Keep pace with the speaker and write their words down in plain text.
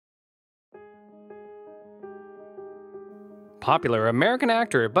popular American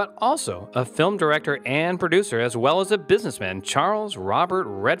actor, but also a film director and producer, as well as a businessman, Charles Robert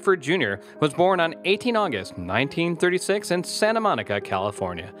Redford Jr. was born on 18 August 1936 in Santa Monica,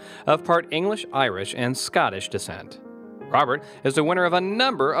 California, of part English, Irish, and Scottish descent. Robert is the winner of a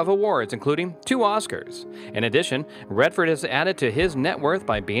number of awards, including 2 Oscars. In addition, Redford has added to his net worth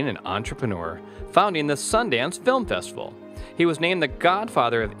by being an entrepreneur, founding the Sundance Film Festival. He was named the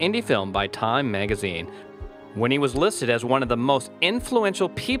Godfather of Indie Film by Time magazine, when he was listed as one of the most influential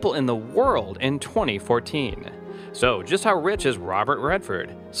people in the world in 2014. So, just how rich is Robert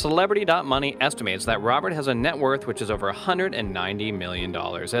Redford? Celebrity.money estimates that Robert has a net worth which is over $190 million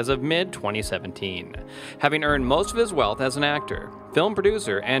as of mid-2017, having earned most of his wealth as an actor, film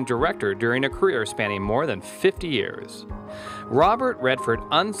producer, and director during a career spanning more than 50 years. Robert Redford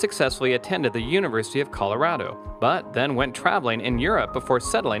unsuccessfully attended the University of Colorado, but then went traveling in Europe before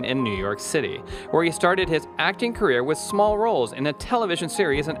settling in New York City, where he started his acting career with small roles in a television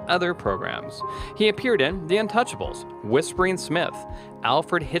series and other programs. He appeared in The Untouchables, Whispering Smith,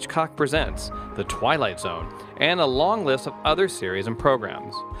 Alfred Hitchcock Presents, The Twilight Zone, and a long list of other series and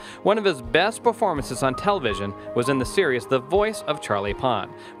programs. One of his best performances on television was in the series The Voice of Charlie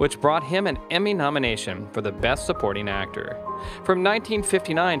Pont, which brought him an Emmy nomination for the Best Supporting Actor. From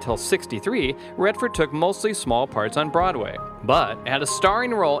 1959 till '63, Redford took mostly small parts on Broadway, but had a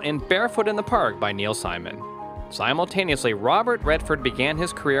starring role in Barefoot in the Park by Neil Simon. Simultaneously, Robert Redford began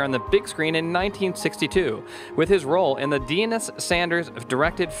his career on the big screen in 1962 with his role in the Denis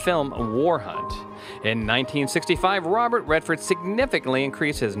Sanders-directed film War Hunt. In 1965, Robert Redford significantly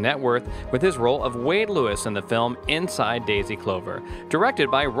increased his net worth with his role of Wade Lewis in the film Inside Daisy Clover,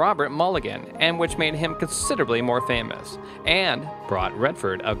 directed by Robert Mulligan, and which made him considerably more famous, and brought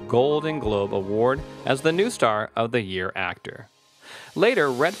Redford a Golden Globe Award as the New Star of the Year actor.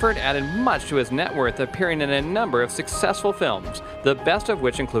 Later, Redford added much to his net worth, appearing in a number of successful films, the best of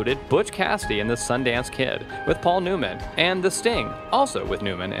which included Butch Cassidy and the Sundance Kid with Paul Newman, and The Sting, also with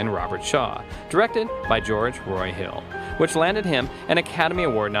Newman and Robert Shaw, directed by George Roy Hill, which landed him an Academy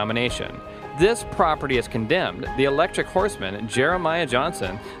Award nomination. This Property is Condemned, The Electric Horseman, Jeremiah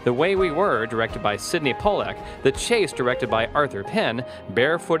Johnson, The Way We Were, directed by Sidney Pollack, The Chase, directed by Arthur Penn,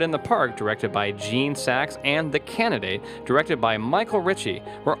 Barefoot in the Park, directed by Gene Saks, and The Candidate, directed by Michael Ritchie,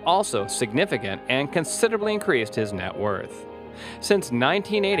 were also significant and considerably increased his net worth. Since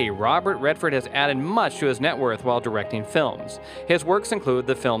 1980, Robert Redford has added much to his net worth while directing films. His works include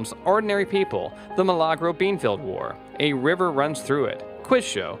the films Ordinary People, The Milagro Beanfield War, A River Runs Through It, Quiz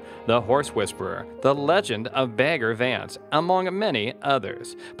Show, The Horse Whisperer, The Legend of Bagger Vance, among many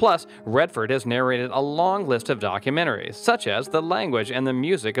others. Plus, Redford has narrated a long list of documentaries, such as The Language and the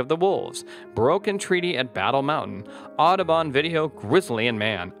Music of the Wolves, Broken Treaty at Battle Mountain, Audubon Video Grizzly and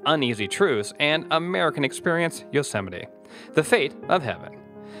Man, Uneasy Truce, and American Experience Yosemite, The Fate of Heaven.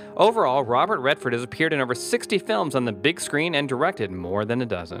 Overall, Robert Redford has appeared in over 60 films on the big screen and directed more than a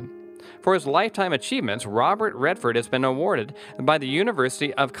dozen. For his lifetime achievements, Robert Redford has been awarded by the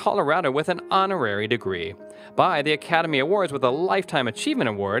University of Colorado with an honorary degree, by the Academy Awards with a Lifetime Achievement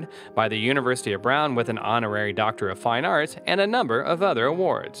Award, by the University of Brown with an honorary Doctor of Fine Arts, and a number of other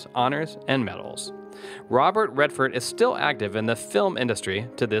awards, honors, and medals. Robert Redford is still active in the film industry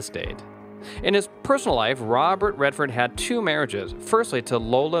to this date. In his personal life, Robert Redford had 2 marriages, firstly to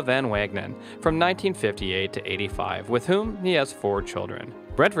Lola Van Wagenen from 1958 to 85, with whom he has 4 children.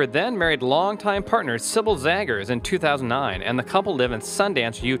 Redford then married longtime partner Sybil Zaggers in 2009, and the couple live in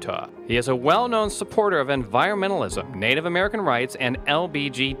Sundance, Utah. He is a well-known supporter of environmentalism, Native American rights, and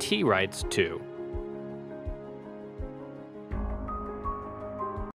LBGT rights too.